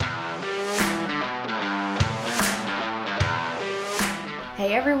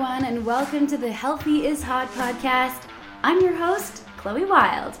everyone, and welcome to the Healthy is Hot podcast. I'm your host, Chloe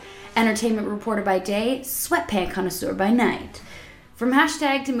Wild, entertainment reporter by day, sweatpant connoisseur by night. From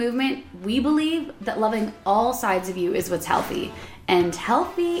hashtag to movement, we believe that loving all sides of you is what's healthy, and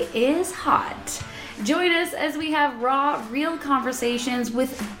healthy is hot. Join us as we have raw, real conversations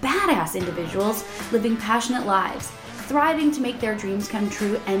with badass individuals living passionate lives, thriving to make their dreams come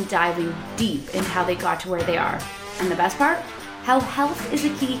true, and diving deep into how they got to where they are. And the best part? How health is a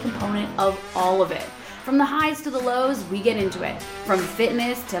key component of all of it. From the highs to the lows, we get into it. From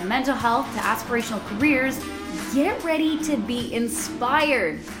fitness to mental health to aspirational careers, get ready to be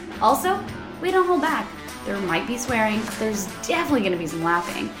inspired. Also, we don't hold back. There might be swearing, there's definitely going to be some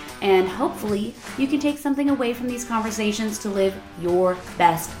laughing, and hopefully you can take something away from these conversations to live your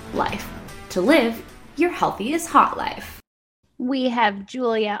best life. To live your healthiest hot life. We have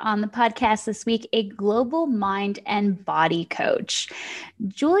Julia on the podcast this week, a global mind and body coach.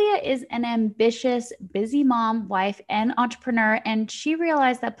 Julia is an ambitious, busy mom, wife, and entrepreneur, and she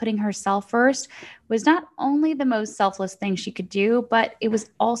realized that putting herself first was not only the most selfless thing she could do, but it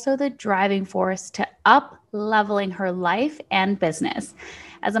was also the driving force to up-leveling her life and business.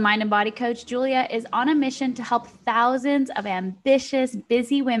 As a mind and body coach, Julia is on a mission to help thousands of ambitious,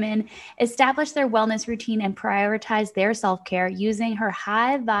 busy women establish their wellness routine and prioritize their self-care using her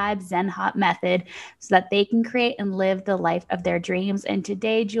high-vibe Zen Hot method so that they can create and live the life of their dreams. And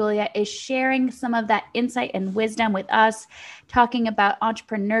today, Julia is sharing some of that insight and wisdom with us, talking about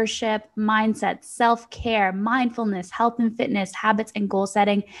entrepreneurship, mindset, self-care, mindfulness, health and fitness, habits and goal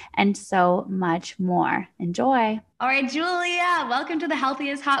setting, and so much more. Enjoy. All right, Julia, welcome to the Healthy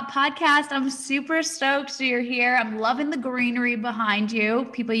is Hot podcast. I'm super stoked you're here. I'm loving the greenery behind you.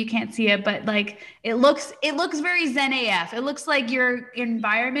 People, you can't see it, but like it looks very Zen AF. It looks like your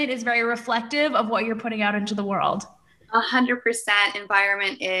environment is very reflective of what you're putting out into the world. 100%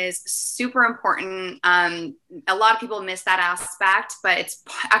 environment is super important. A lot of people miss that aspect, but it's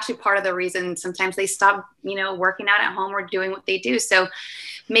actually part of the reason sometimes they stop, working out at home or doing what they do. So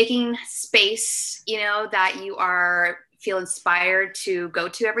making space, that you feel inspired to go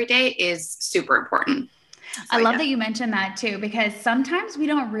to every day is super important. So, I love that you mentioned that too, because sometimes we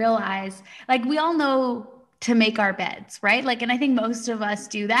don't realize, like we all know to make our beds, right? And I think most of us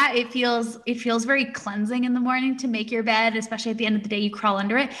do that. It feels very cleansing in the morning to make your bed, especially at the end of the day, you crawl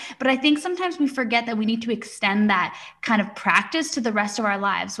under it. But I think sometimes we forget that we need to extend that kind of practice to the rest of our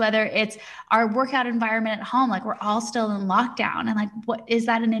lives, whether it's our workout environment at home, we're all still in lockdown. And what is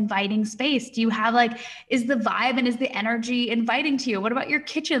that an inviting space? Do you have is the vibe and is the energy inviting to you? What about your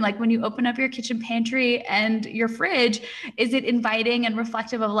kitchen? When you open up your kitchen pantry and your fridge, is it inviting and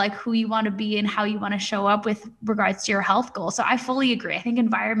reflective of who you want to be and how you want to show up with regards to your health goals? So I fully agree. I think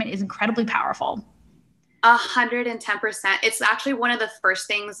environment is incredibly powerful. 110%. It's actually one of the first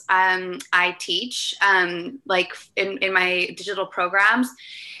things I teach, in my digital programs.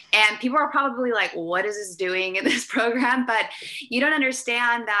 And people are probably like, what is this doing in this program? But you don't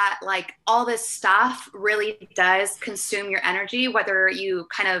understand that all this stuff really does consume your energy, whether you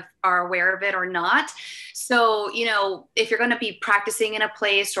kind of are aware of it or not. So, if you're going to be practicing in a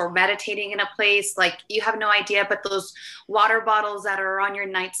place or meditating in a place, you have no idea, but those water bottles that are on your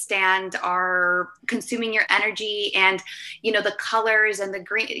nightstand are consuming your energy, and, the colors and the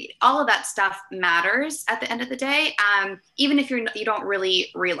green, all of that stuff matters at the end of the day. Even if you don't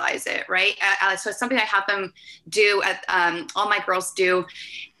really realize it, right? So it's something I have them do all my girls do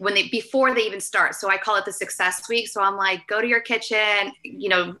before they even start. So I call it the success week. So I'm go to your kitchen,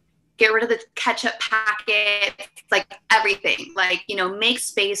 get rid of the ketchup packet, everything, make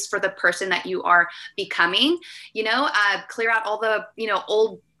space for the person that you are becoming, clear out all the,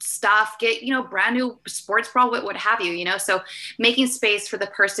 old stuff, get, brand new sports bra, what have you, so making space for the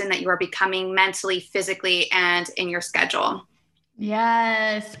person that you are becoming mentally, physically, and in your schedule.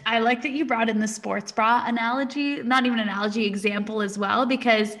 Yes. I like that you brought in the sports bra analogy, not even analogy, example as well,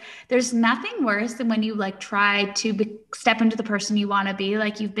 because there's nothing worse than when you try to step into the person you want to be,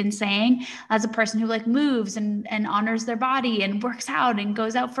 like you've been saying, as a person who moves and honors their body and works out and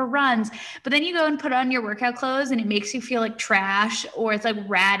goes out for runs. But then you go and put on your workout clothes and it makes you feel like trash, or it's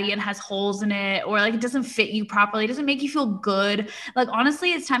ratty and has holes in it, or it doesn't fit you properly. It doesn't make you feel good.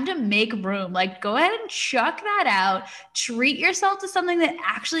 Honestly, it's time to make room. Go ahead and chuck that out. Treat yourself to something that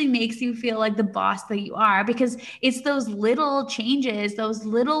actually makes you feel like the boss that you are, because it's those little changes, those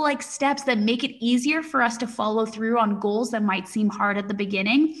little steps that make it easier for us to follow through on goals that might seem hard at the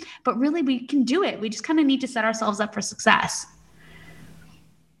beginning, but really we can do it. We just kind of need to set ourselves up for success.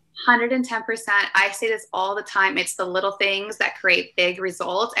 110%. I say this all the time. It's the little things that create big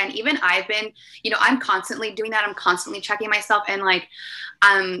results. And even I've been, I'm constantly doing that. I'm constantly checking myself, and like,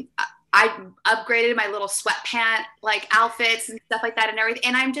 um, I upgraded my little sweatpant like outfits and stuff like that and everything.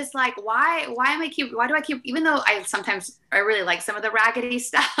 And I'm just like, why do I keep, even though I really like some of the raggedy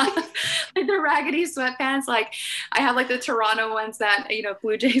stuff, like the raggedy sweatpants, like I have like the Toronto ones that,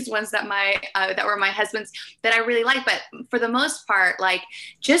 Blue Jays ones that that were my husband's, that I really like. But for the most part, like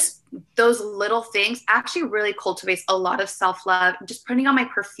just those little things actually really cultivates a lot of self-love. Just putting on my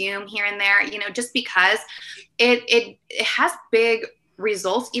perfume here and there, just because it has big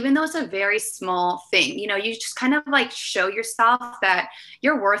results, even though it's a very small thing. You just kind of like show yourself that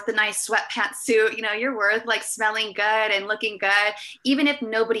you're worth a nice sweatpants suit. You're worth like smelling good and looking good, even if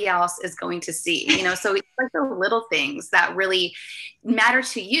nobody else is going to see. So it's like the little things that really matter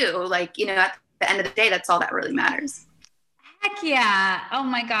to you. Like, at the end of the day, that's all that really matters. Heck yeah. Oh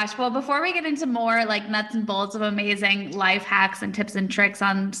my gosh. Well, before we get into more like nuts and bolts of amazing life hacks and tips and tricks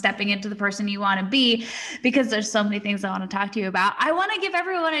on stepping into the person you want to be, because there's so many things I want to talk to you about, I want to give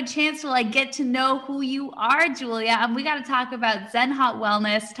everyone a chance to like get to know who you are, Julia. And we got to talk about Zen Hot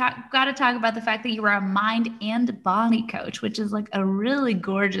Wellness. Got to talk about the fact that you are a mind and body coach, which is like a really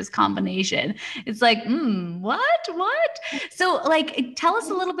gorgeous combination. It's like, what? So like, tell us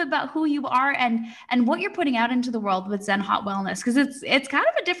a little bit about who you are and what you're putting out into the world with Zen Hot Wellness, because it's kind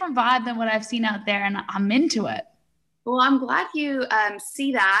of a different vibe than what I've seen out there, and I'm into it. Well, I'm glad you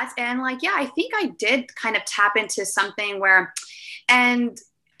see that. And like, yeah, I think I did kind of tap into something where, and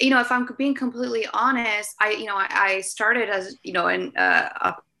if I'm being completely honest, I started as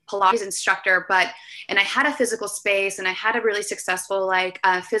a Pilates instructor, and I had a physical space and I had a really successful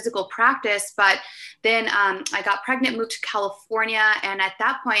physical practice. But then I got pregnant, moved to California. And at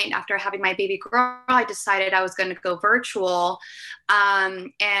that point, after having my baby girl, I decided I was going to go virtual.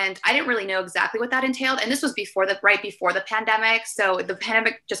 And I didn't really know exactly what that entailed. And this was right before the pandemic. So the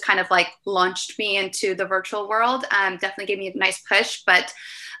pandemic just kind of like launched me into the virtual world. Definitely gave me a nice push, but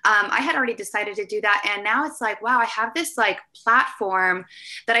I had already decided to do that. And now it's like, wow, I have this like platform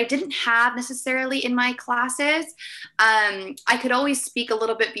that I didn't have necessarily in my classes. I could always speak a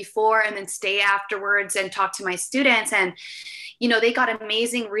little bit before and then stay afterwards and talk to my students. And they got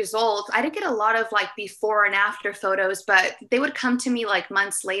amazing results. I didn't get a lot of like before and after photos, but they would come to me like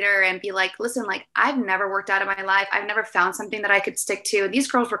months later and be like, listen, like I've never worked out in my life. I've never found something that I could stick to.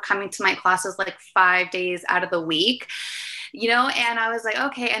 These girls were coming to my classes like 5 days out of the week. And I was like,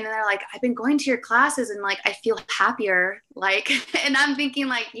 okay. And then they're like, I've been going to your classes and like, I feel happier. Like, and I'm thinking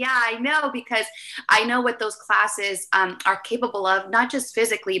like, yeah, I know, because I know what those classes are capable of, not just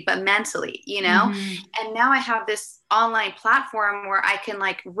physically, but mentally, Mm-hmm. And now I have this online platform where I can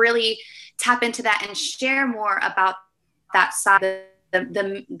like really tap into that and share more about that side,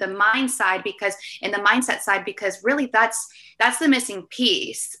 the mind side, because in the mindset side, because really that's the missing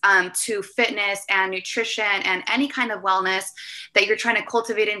piece to fitness and nutrition and any kind of wellness that you're trying to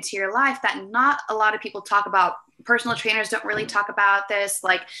cultivate into your life, that not a lot of people talk about. Personal trainers don't really talk about this,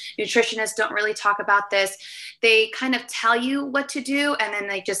 like nutritionists don't really talk about this. They kind of tell you what to do and then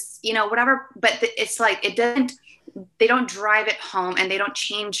they just whatever, but it's like they don't drive it home, and they don't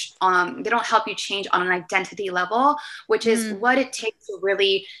help you change on an identity level, which is what it takes to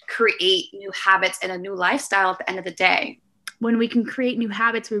really create new habits and a new lifestyle at the end of the day. When we can create new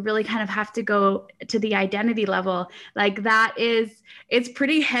habits, we really kind of have to go to the identity level. Like it's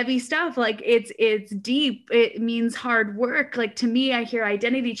pretty heavy stuff. Like it's deep. It means hard work. Like to me, I hear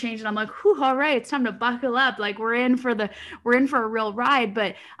identity change and I'm like, whew, all right, it's time to buckle up. Like we're in for a real ride.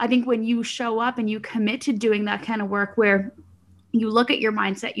 But I think when you show up and you commit to doing that kind of work, where you look at your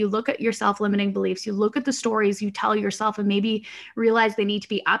mindset, you look at your self-limiting beliefs, you look at the stories you tell yourself and maybe realize they need to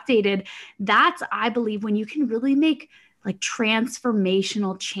be updated. That's, I believe, when you can really make like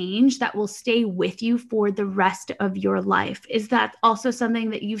transformational change that will stay with you for the rest of your life. Is that also something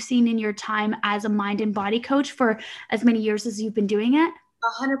that you've seen in your time as a mind and body coach for as many years as you've been doing it?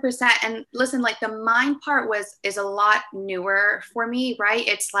 100%. And listen, like the mind part is a lot newer for me, right?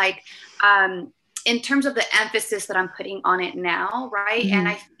 It's like, in terms of the emphasis that I'm putting on it now, right? Mm-hmm. And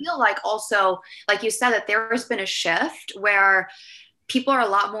I feel like also, like you said, that there has been a shift where people are a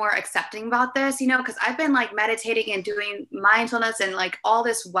lot more accepting about this, because I've been like meditating and doing mindfulness and like all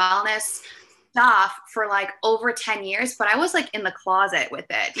this wellness stuff for like over 10 years, but I was like in the closet with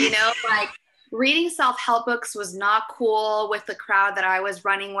it, like reading self-help books was not cool with the crowd that I was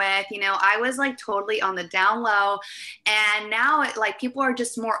running with. I was like totally on the down low, and now like people are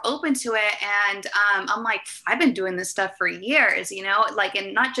just more open to it. And I'm like, I've been doing this stuff for years, like,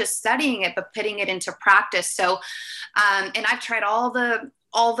 and not just studying it, but putting it into practice. So, and I've tried all the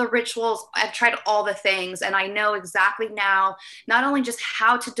all the rituals. I've tried all the things, and I know exactly now, not only just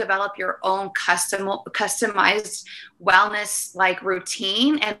how to develop your own customized wellness like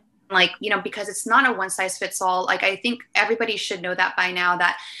routine, and like, because it's not a one size fits all. Like, I think everybody should know that by now,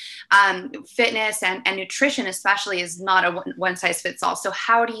 that fitness and nutrition especially is not a one size fits all. So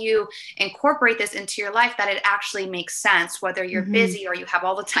how do you incorporate this into your life that it actually makes sense, whether you're busy or you have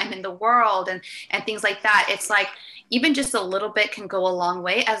all the time in the world and things like that? It's like, even just a little bit can go a long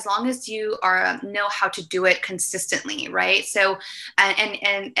way, as long as you know how to do it consistently, right? So,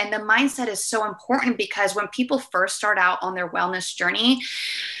 and the mindset is so important, because when people first start out on their wellness journey,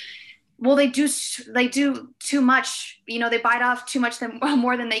 well, they do too much, they bite off too much,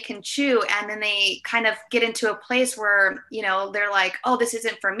 more than they can chew. And then they kind of get into a place where, they're like, oh, this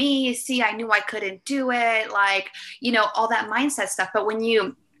isn't for me. See, I knew I couldn't do it. Like, all that mindset stuff. But when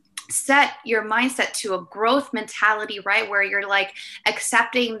you set your mindset to a growth mentality, right, where you're like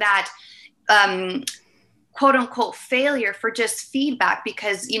accepting that, quote unquote failure for just feedback,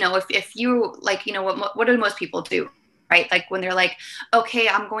 because, if you like, what do most people do? Right? Like when they're like, okay,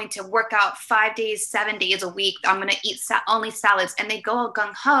 I'm going to work out 5 days, 7 days a week. I'm going to eat only salads, and they go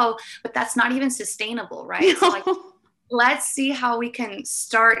gung ho, but that's not even sustainable. Right. So like, let's see how we can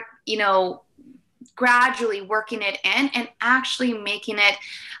start, gradually working it in and actually making it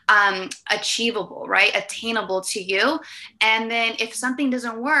achievable, right? Attainable to you. And then if something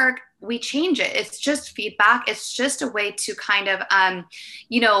doesn't work, we change it. It's just feedback. It's just a way to kind of,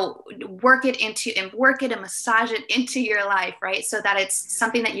 work it and massage it into your life, right? So that it's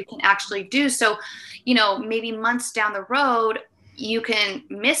something that you can actually do. So, maybe months down the road, you can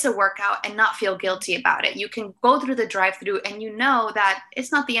miss a workout and not feel guilty about it. You can go through the drive-through and that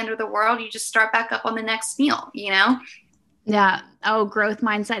it's not the end of the world. You just start back up on the next meal, Yeah. Oh, growth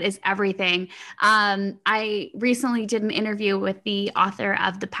mindset is everything. I recently did an interview with the author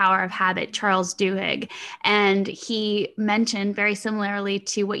of The Power of Habit, Charles Duhigg, and he mentioned very similarly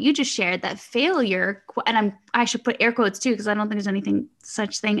to what you just shared, that failure, and I should put air quotes too, because I don't think there's anything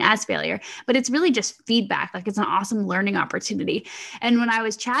such thing as failure, but it's really just feedback. Like, it's an awesome learning opportunity. And when I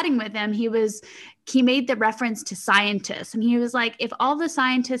was chatting with him, he made the reference to scientists, and he was like, if all the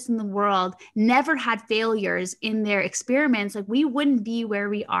scientists in the world never had failures in their experiments, like, we wouldn't be where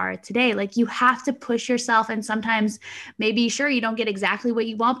we are today. Like, you have to push yourself, and sometimes maybe, sure, you don't get exactly what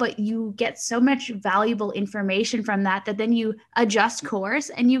you want, but you get so much valuable information from that then you adjust course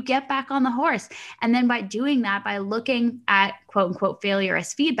and you get back on the horse. And then by doing that, by looking at quote unquote failure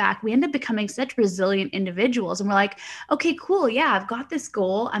as feedback, we end up becoming such resilient individuals. And we're like, okay, cool. Yeah, I've got this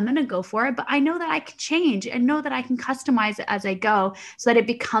goal. I'm going to go for it. But I know that I can change and know that I can customize it as I go so that it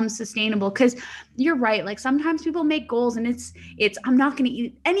becomes sustainable. Because you're right. Like, sometimes people make goals and it's, I'm not going to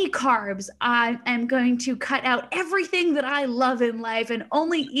eat any carbs. I am going to cut out everything that I love in life and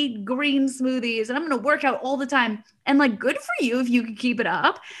only eat green smoothies. And I'm going to work out all the time. And like, good for you if you can keep it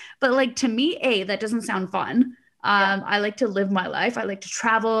up. But like, to me, that doesn't sound fun. I like to live my life. I like to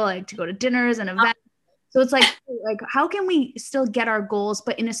travel. I like to go to dinners and events. So it's like, how can we still get our goals,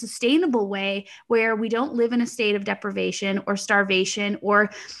 but in a sustainable way where we don't live in a state of deprivation or starvation or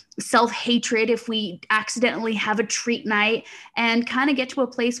self-hatred if we accidentally have a treat night, and kind of get to a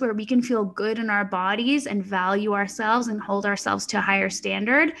place where we can feel good in our bodies and value ourselves and hold ourselves to a higher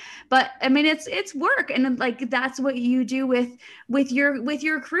standard. But I mean, it's work. And like, that's what you do with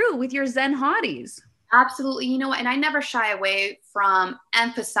your crew, with your Zen hotties. Absolutely. And I never shy away from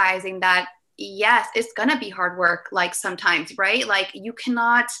emphasizing that, yes, it's going to be hard work. Like, sometimes, right? Like, you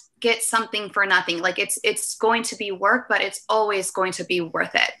cannot get something for nothing. Like, it's going to be work, but it's always going to be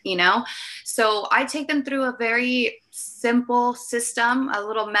worth it, So I take them through a very simple system, a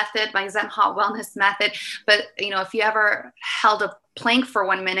little method, my Zen Hot Wellness method. But, if you ever held a plank for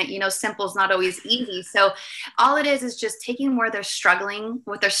 1 minute, simple is not always easy. So all it is just taking what they're struggling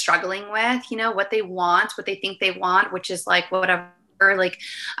with, what they want, what they think they want, which is like whatever. Like,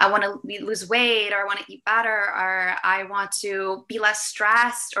 I want to lose weight, or I want to eat better, or I want to be less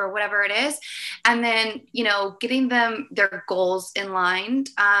stressed, or whatever it is. And then, getting them their goals in line.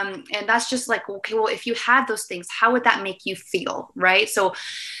 And that's just like, okay, well, if you had those things, how would that make you feel? Right. So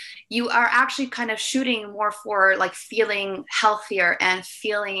you are actually kind of shooting more for like feeling healthier and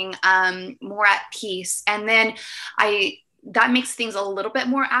feeling more at peace. And then that makes things a little bit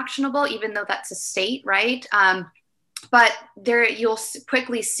more actionable, even though that's a state, right? But there, you'll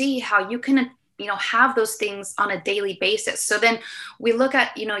quickly see how you can, have those things on a daily basis. So then we look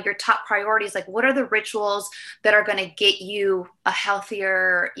at, your top priorities, like what are the rituals that are going to get you a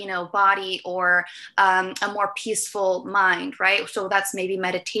healthier, body, or a more peaceful mind, right? So that's maybe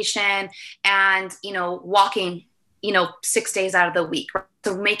meditation and, walking, 6 days out of the week,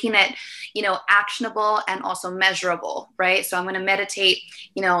 So making it, actionable and also measurable, right? So I'm going to meditate,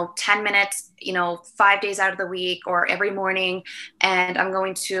 10 minutes, 5 days out of the week or every morning. And I'm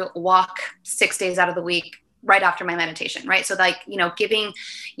going to walk 6 days out of the week right after my meditation, right? So like, giving,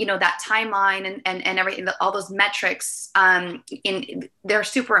 that timeline and everything, all those metrics, they're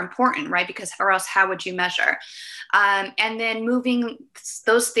super important, right? Because or else how would you measure? And then moving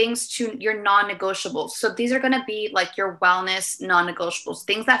those things to your non-negotiables. So these are going to be like your wellness non-negotiables,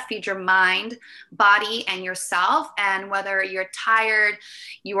 things that feed your mind, body, and yourself. And whether you're tired,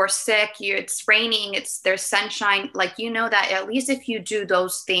 you are sick, it's raining, there's sunshine, like, that at least if you do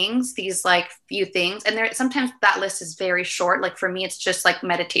those things, these like few things, and sometimes that list is very short. Like for me, it's just like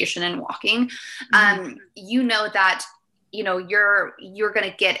meditation and walking. That you're going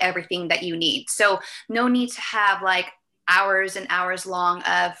to get everything that you need. So no need to have like hours and hours long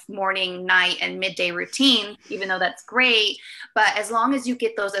of morning, night, and midday routine, even though that's great. But as long as you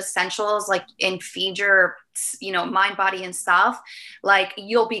get those essentials, like, and feed your, mind, body, and self, like,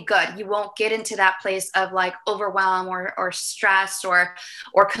 you'll be good. You won't get into that place of like overwhelm or stress or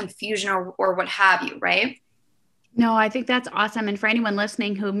confusion or what have you. Right. No, I think that's awesome. And for anyone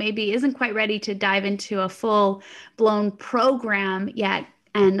listening who maybe isn't quite ready to dive into a full blown program yet,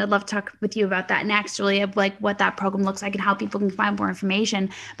 and I'd love to talk with you about that next, really, of like what that program looks like and how people can find more information.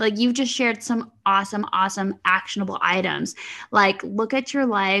 But like you've just shared some awesome actionable items. Like look at your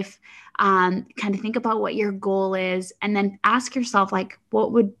life, kind of think about what your goal is, and then ask yourself, like,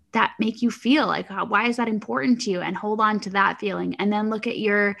 what would that make you feel? Like, why is that important to you? And hold on to that feeling. And then look at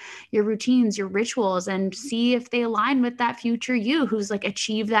your routines, your rituals, and see if they align with that future you who's like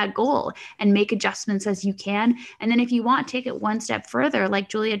achieved that goal, and make adjustments as you can. And then if you want, take it one step further, like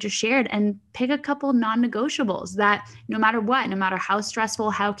Julia just shared, and pick a couple non-negotiables that no matter what, no matter how stressful,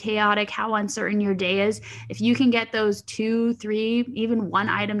 how chaotic, how uncertain your day is, if you can get those 2, 3, even one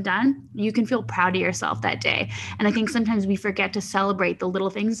item done, you can feel proud of yourself that day. And I think sometimes we forget to celebrate the little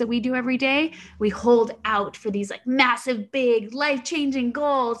things that we do every day. We hold out for these like massive, big, life-changing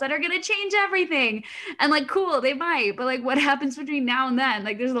goals that are going to change everything. And like, cool, they might, but like what happens between now and then?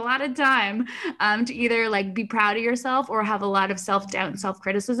 Like there's a lot of time to either like be proud of yourself or have a lot of self-doubt and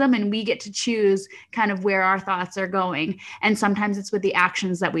self-criticism. And we get to choose kind of where our thoughts are going. And sometimes it's with the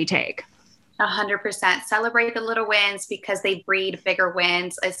actions that we take. 100%. Celebrate the little wins because they breed bigger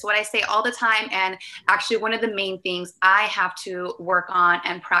wins. It's what I say all the time. And actually, one of the main things I have to work on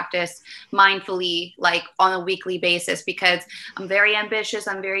and practice mindfully, like on a weekly basis, because I'm very ambitious.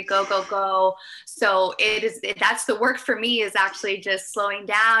 I'm very go, go, go. So that's the work for me, is actually just slowing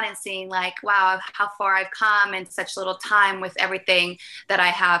down and seeing like, wow, how far I've come in such little time with everything that I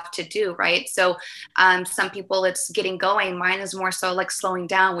have to do. Right. So some people it's getting going. Mine is more so like slowing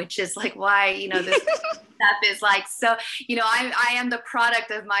down, which is like why this stuff is like, so, I am the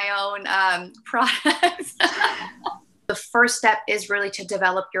product of my own products. The first step is really to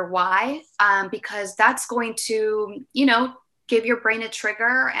develop your why, because that's going to, give your brain a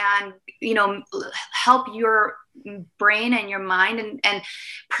trigger and, help your brain and your mind and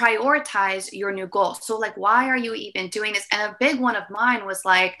prioritize your new goal. So like, why are you even doing this? And a big one of mine was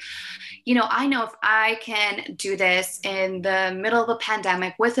like, I know if I can do this in the middle of a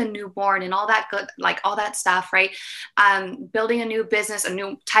pandemic with a newborn and all that good, like all that stuff, right? Building a new business, a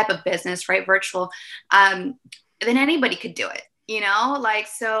new type of business, right? Virtual, then anybody could do it.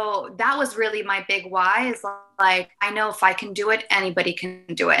 So that was really my big why, is like, I know if I can do it, anybody can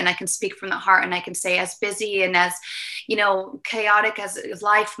do it. And I can speak from the heart, and I can say, as busy and as, chaotic as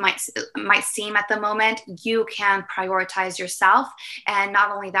life might seem at the moment, you can prioritize yourself. And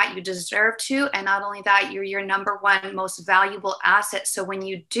not only that, you deserve to, and not only that, you're your number one most valuable asset. So when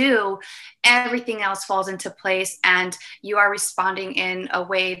you do, everything else falls into place, and you are responding in a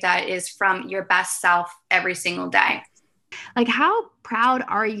way that is from your best self every single day. Like, how proud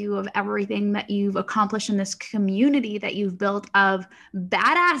are you of everything that you've accomplished in this community that you've built of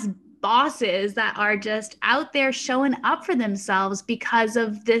badass bosses that are just out there showing up for themselves because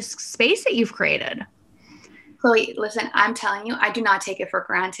of this space that you've created? Chloe, listen, I'm telling you, I do not take it for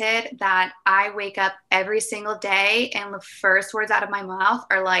granted that I wake up every single day and the first words out of my mouth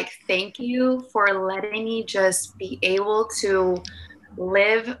are like, thank you for letting me just be able to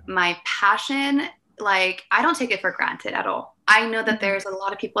live my passion. Like, I don't take it for granted at all. I know that there's a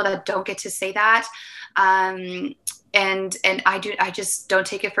lot of people that don't get to say that. And I just don't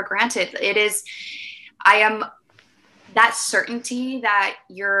take it for granted. I am that certainty that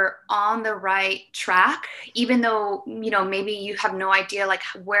you're on the right track, even though, maybe you have no idea like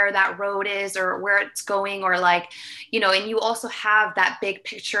where that road is or where it's going, or like, and you also have that big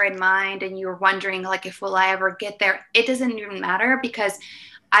picture in mind and you're wondering like, if will I ever get there? It doesn't even matter, because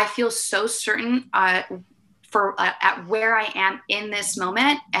I feel so certain at where I am in this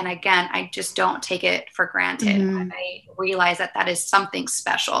moment. And again, I just don't take it for granted. Mm-hmm. I realize that is something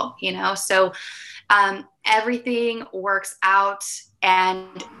special, so everything works out and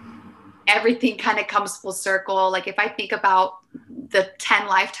everything kind of comes full circle. Like if I think about the 10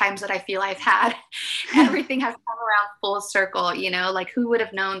 lifetimes that I feel I've had, everything has come around full circle, like who would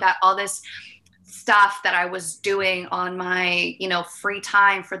have known that all this stuff that I was doing on my, free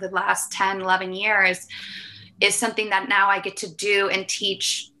time for the last 10, 11 years is something that now I get to do and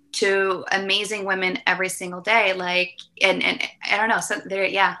teach to amazing women every single day. Like, and I don't know. So there,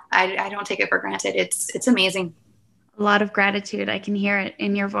 yeah, I don't take it for granted. It's amazing. A lot of gratitude. I can hear it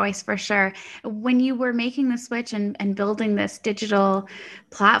in your voice for sure. When you were making the switch and building this digital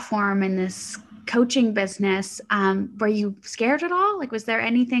platform and this coaching business, were you scared at all? Like, was there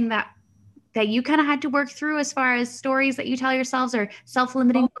anything that you kind of had to work through as far as stories that you tell yourselves or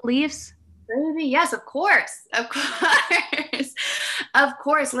self-limiting beliefs? Yes, of course. Of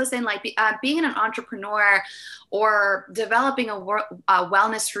course. Listen, like being an entrepreneur or developing a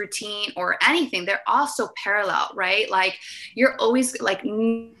wellness routine or anything, they're also parallel, right? Like you're always like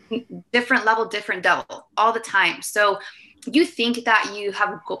different level, different devil all the time. So you think that you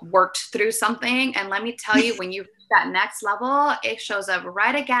have worked through something, and let me tell you, when you that next level, it shows up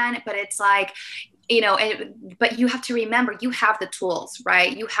right again. But it's like, but you have to remember, you have the tools,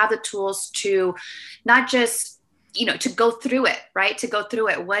 right? You have the tools to not just, to go through it, right? To go through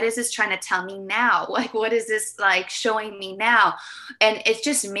it. What is this trying to tell me now? Like, what is this like showing me now? And it's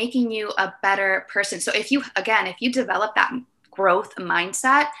just making you a better person. So if you develop that growth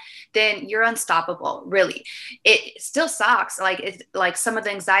mindset, then you're unstoppable. Really, it still sucks. Like it's like some of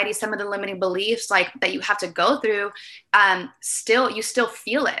the anxiety, some of the limiting beliefs, like that you have to go through. You still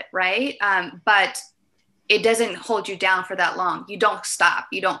feel it, right? But it doesn't hold you down for that long. You don't stop.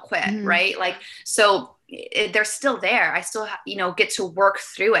 You don't quit, right? Like so. They're still there. I still, get to work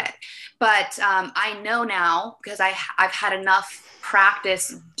through it. But I know now, because I've had enough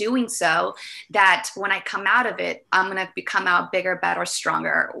practice doing so, that when I come out of it, I'm going to come out bigger, better,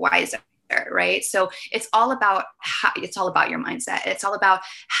 stronger, wiser. Right. So it's all about your mindset. It's all about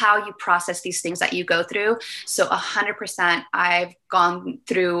how you process these things that you go through. So 100%, I've gone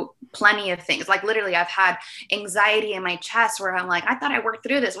through plenty of things. Like literally I've had anxiety in my chest where I'm like, I thought I worked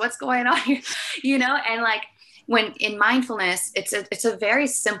through this. What's going on here? And like when in mindfulness, it's a very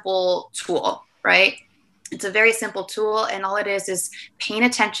simple tool, right? It's a very simple tool. And all it is paying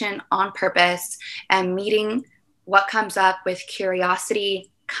attention on purpose and meeting what comes up with curiosity,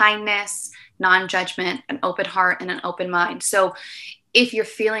 kindness, non-judgment, an open heart, and an open mind. So if you're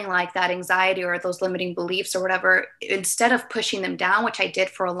feeling like that anxiety or those limiting beliefs or whatever, instead of pushing them down, which I did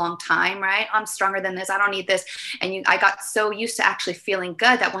for a long time, right? I'm stronger than this. I don't need this. And I got so used to actually feeling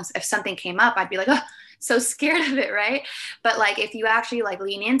good that if something came up, I'd be like, oh, so scared of it, right? But like if you actually like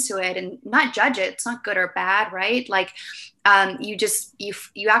lean into it and not judge it, it's not good or bad, right? Like you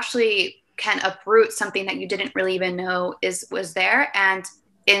actually can uproot something that you didn't really even know was there. And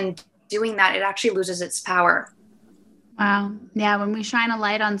in doing that, it actually loses its power. Wow. Yeah. When we shine a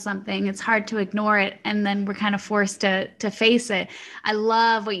light on something, it's hard to ignore it. And then we're kind of forced to face it. I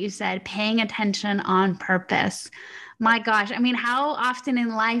love what you said, paying attention on purpose. My gosh. I mean, how often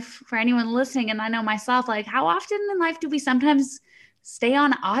in life, for anyone listening, and I know myself, like how often in life do we sometimes stay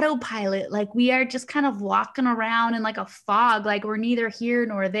on autopilot? Like we are just kind of walking around in like a fog, like we're neither here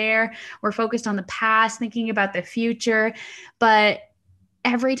nor there. We're focused on the past, thinking about the future. But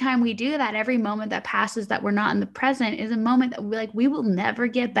every time we do that, every moment that passes that we're not in the present is a moment that we will never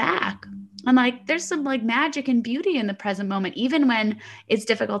get back. And like, there's some like magic and beauty in the present moment, even when it's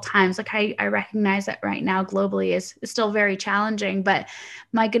difficult times. Like I recognize that right now globally is still very challenging, but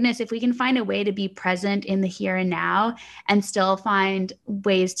my goodness, if we can find a way to be present in the here and now and still find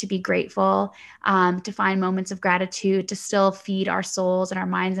ways to be grateful, to find moments of gratitude, to still feed our souls and our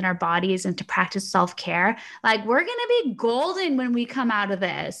minds and our bodies and to practice self-care, like we're going to be golden when we come out of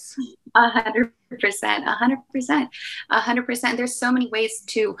this. 100%, 100%, 100%. There's so many ways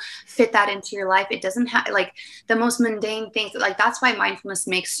to fit that into your life. It doesn't have like the most mundane things. Like that's why mindfulness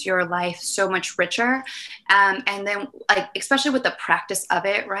makes your life so much richer. And then like, especially with the practice of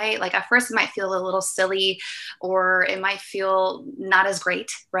it, right? Like at first it might feel a little silly or it might feel not as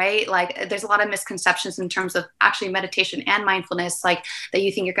great, right? Like there's a lot of misconceptions in terms of actually meditation and mindfulness, like that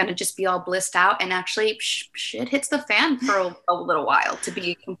you think you're going to just be all blissed out and actually shit hits the fan for a little while, to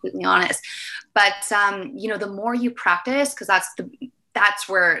be completely honest. But the more you practice, because that's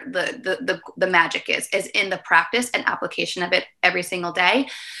where the magic is in the practice and application of it every single day.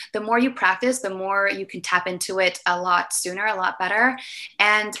 The more you practice, the more you can tap into it a lot sooner, a lot better.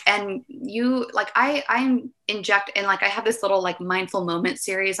 And you like I inject and like I have this little like mindful moment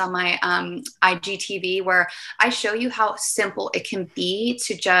series on my IGTV where I show you how simple it can be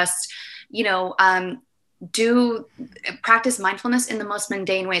to just practice mindfulness in the most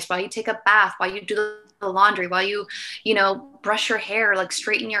mundane ways, while you take a bath, while you do the laundry, while you brush your hair, like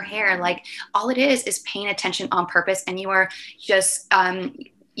straighten your hair. Like all it is paying attention on purpose, and you are just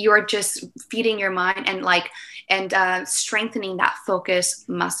feeding your mind and strengthening that focus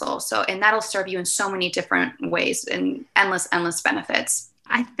muscle. So, and that'll serve you in so many different ways and endless benefits.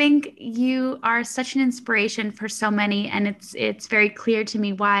 I think you are such an inspiration for so many, and it's very clear to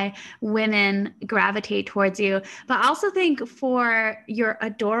me why women gravitate towards you. But I also think for your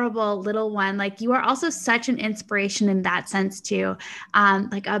adorable little one, like you are also such an inspiration in that sense too.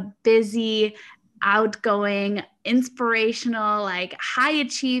 Like a busy, outgoing, inspirational, like high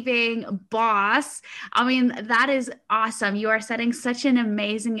achieving boss. I mean, that is awesome. You are setting such an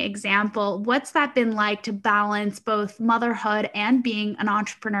amazing example. What's that been like to balance both motherhood and being an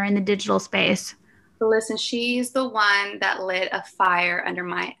entrepreneur in the digital space? Listen, she's the one that lit a fire under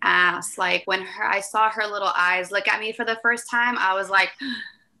my ass. Like when I saw her little eyes look at me for the first time, I was like,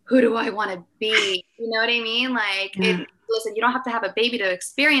 who do I want to be? You know what I mean? Like, listen, you don't have to have a baby to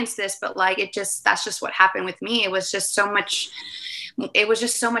experience this, but like, that's just what happened with me. It was just so much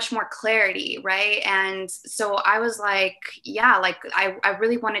more clarity. Right. And so I was like, yeah, like I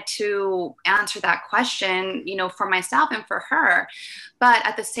really wanted to answer that question, for myself and for her. But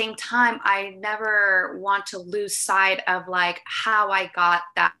at the same time, I never want to lose sight of like how I got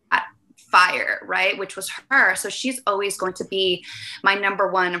that fire, right? Which was her. So she's always going to be my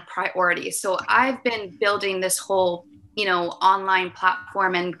number one priority. So I've been building this whole online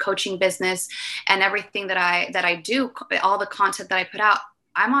platform and coaching business and everything that I do, all the content that I put out.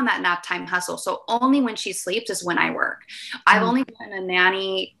 I'm on that nap time hustle. So only when she sleeps is when I work. I've only been a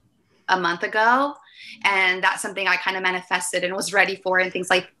nanny a month ago, and that's something I kind of manifested and was ready for and things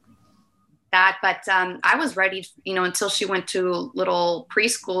like that. But I was ready, until she went to little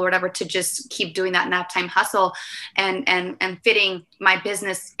preschool or whatever, to just keep doing that nap time hustle and fitting my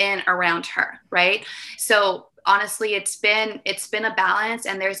business in around her. Right. So honestly, it's been a balance,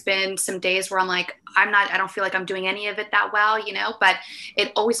 and there's been some days where I'm like, I don't feel like I'm doing any of it that well, but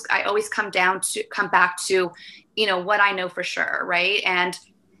I always come back to, what I know for sure. Right. And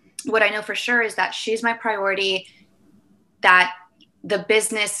what I know for sure is that she's my priority, that the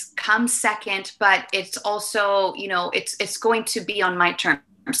business comes second, but it's also, it's going to be on my terms.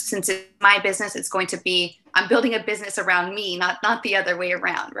 Since it's my business, it's going to be, I'm building a business around me, not the other way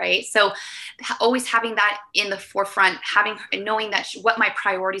around. Right. So always having that in the forefront, knowing that what my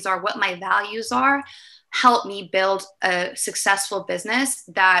priorities are, what my values are, help me build a successful business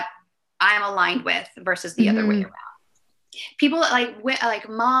that I'm aligned with versus the other way around. People like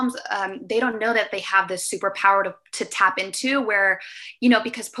moms, they don't know that they have this superpower to tap into, where,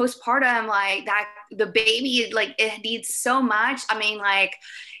 because postpartum, like that, the baby, like it needs so much. I mean, like,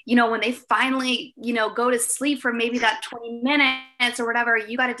 when they finally, go to sleep for maybe that 20 minutes or whatever,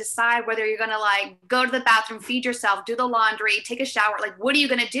 you got to decide whether you're going to like go to the bathroom, feed yourself, do the laundry, take a shower. Like, what are you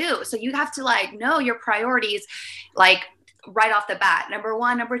going to do? So you have to like know your priorities, like right off the bat. Number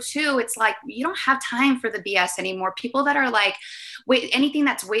one. Number two, it's like, you don't have time for the BS anymore. People that are like, anything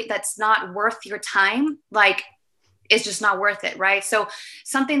that's not worth your time, like, it's just not worth it. Right. So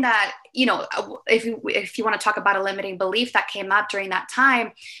something that, if you want to talk about a limiting belief that came up during that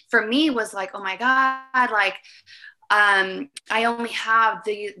time for me was like, oh my God, like, I only have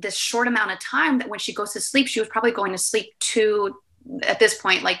this short amount of time, that when she goes to sleep, she was probably going to sleep at this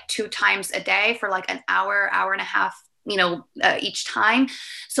point, like 2 times a day for like an hour and a half, each time.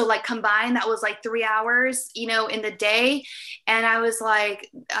 So like combined, that was like 3 hours, in the day. And I was like,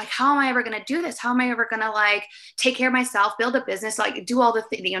 how am I ever going to do this? How am I ever going to like take care of myself, build a business, like do all the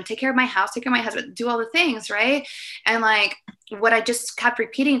things, take care of my house, take care of my husband, do all the things. Right. And like, what I just kept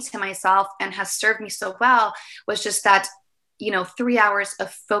repeating to myself and has served me so well was just that, 3 hours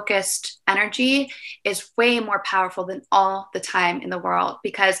of focused energy is way more powerful than all the time in the world,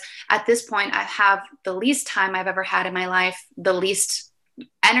 because at this point I have the least time I've ever had in my life, the least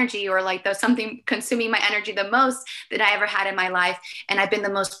energy, or like there's something consuming my energy the most that I ever had in my life. And I've been the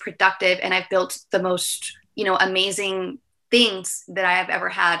most productive, and I've built the most, amazing things that I have ever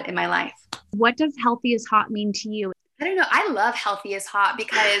had in my life. What does healthy is hot mean to you? I don't know. I love healthy is hot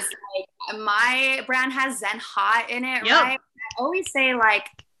because my brand has Zen Hot in it, Yep. right? I always say, like,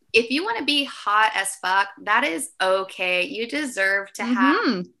 if you want to be hot as fuck, that is okay. You deserve to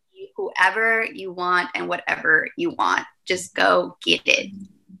have whoever you want and whatever you want. Just go get it.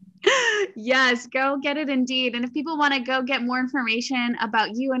 Yes, go get it indeed. And if people want to go get more information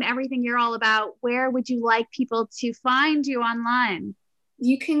about you and everything you're all about, where would you like people to find you online?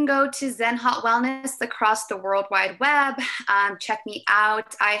 You can go to Zen Hot Wellness across the World Wide Web. Check me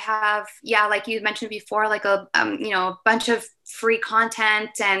out. I have, like you mentioned before, like a bunch of free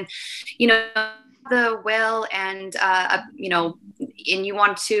content, and the will, and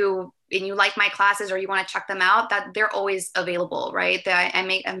and you like my classes, or you want to check them out, that they're always available, right?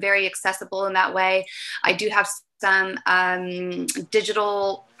 I'm very accessible in that way. I do have some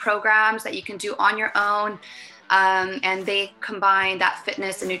digital programs that you can do on your own. And they combine that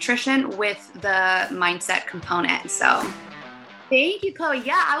fitness and nutrition with the mindset component. So thank you, Chloe.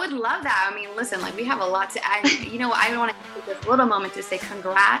 Yeah, I would love that. I mean, listen, like, we have a lot to add. I want to take this little moment to say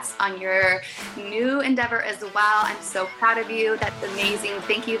congrats on your new endeavor as well. I'm so proud of you. That's amazing.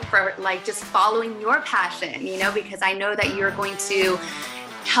 Thank you for just following your passion, because I know that you're going to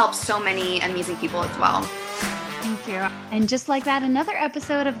help so many amazing people as well. Thank you. And just like that, another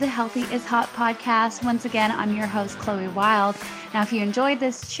episode of the Healthy is Hot podcast. Once again, I'm your host, Chloe Wild. Now, if you enjoyed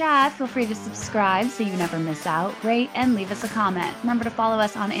this chat, feel free to subscribe so you never miss out, rate, and leave us a comment. Remember to follow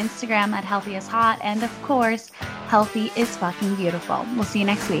us on Instagram at Healthy is Hot. And of course, Healthy is fucking beautiful. We'll see you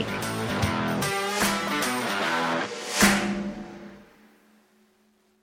next week.